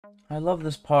I love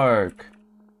this park.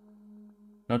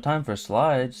 No time for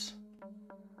slides.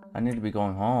 I need to be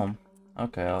going home.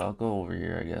 Okay, I'll go over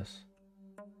here, I guess.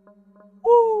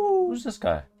 Woo! Who's this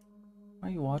guy? Why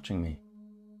are you watching me?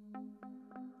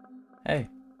 Hey.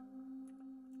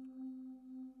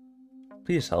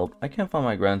 Please help. I can't find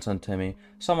my grandson Timmy.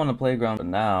 Saw him on the playground, but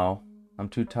now I'm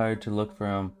too tired to look for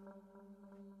him.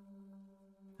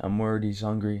 I'm worried he's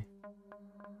hungry.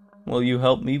 Will you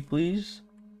help me, please?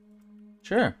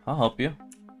 Sure, I'll help you.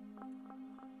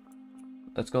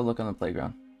 Let's go look on the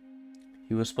playground.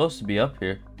 He was supposed to be up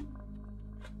here.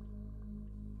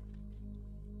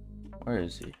 Where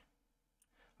is he?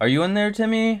 Are you in there,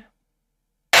 Timmy?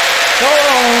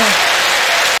 Oh!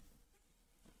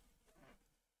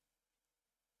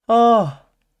 Oh!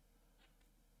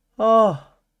 Oh!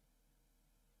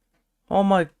 Oh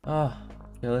my... Oh.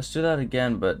 Yeah, let's do that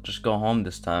again, but just go home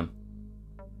this time.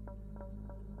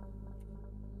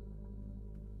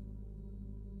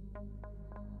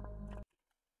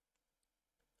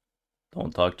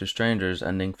 Don't talk to strangers,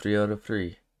 ending 3 out of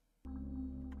 3.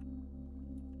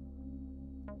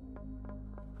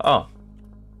 Oh.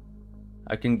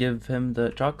 I can give him the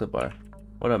chocolate bar.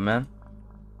 What up, man?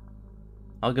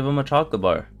 I'll give him a chocolate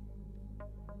bar.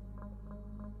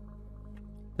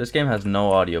 This game has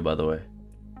no audio, by the way.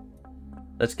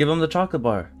 Let's give him the chocolate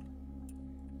bar.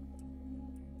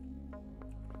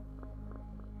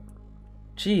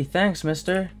 Gee, thanks,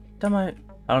 mister. I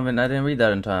didn't read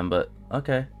that in time, but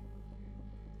okay.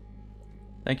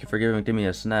 Thank you for giving me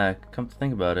a snack. Come to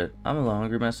think about it, I'm a little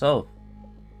hungry myself.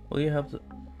 Will you have to...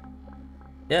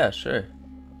 Yeah, sure.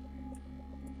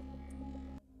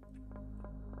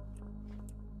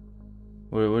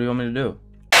 What do you want me to do?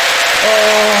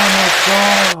 Oh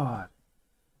my god!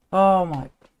 Oh my...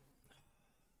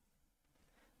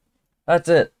 That's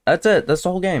it. That's it. That's the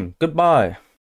whole game. Goodbye.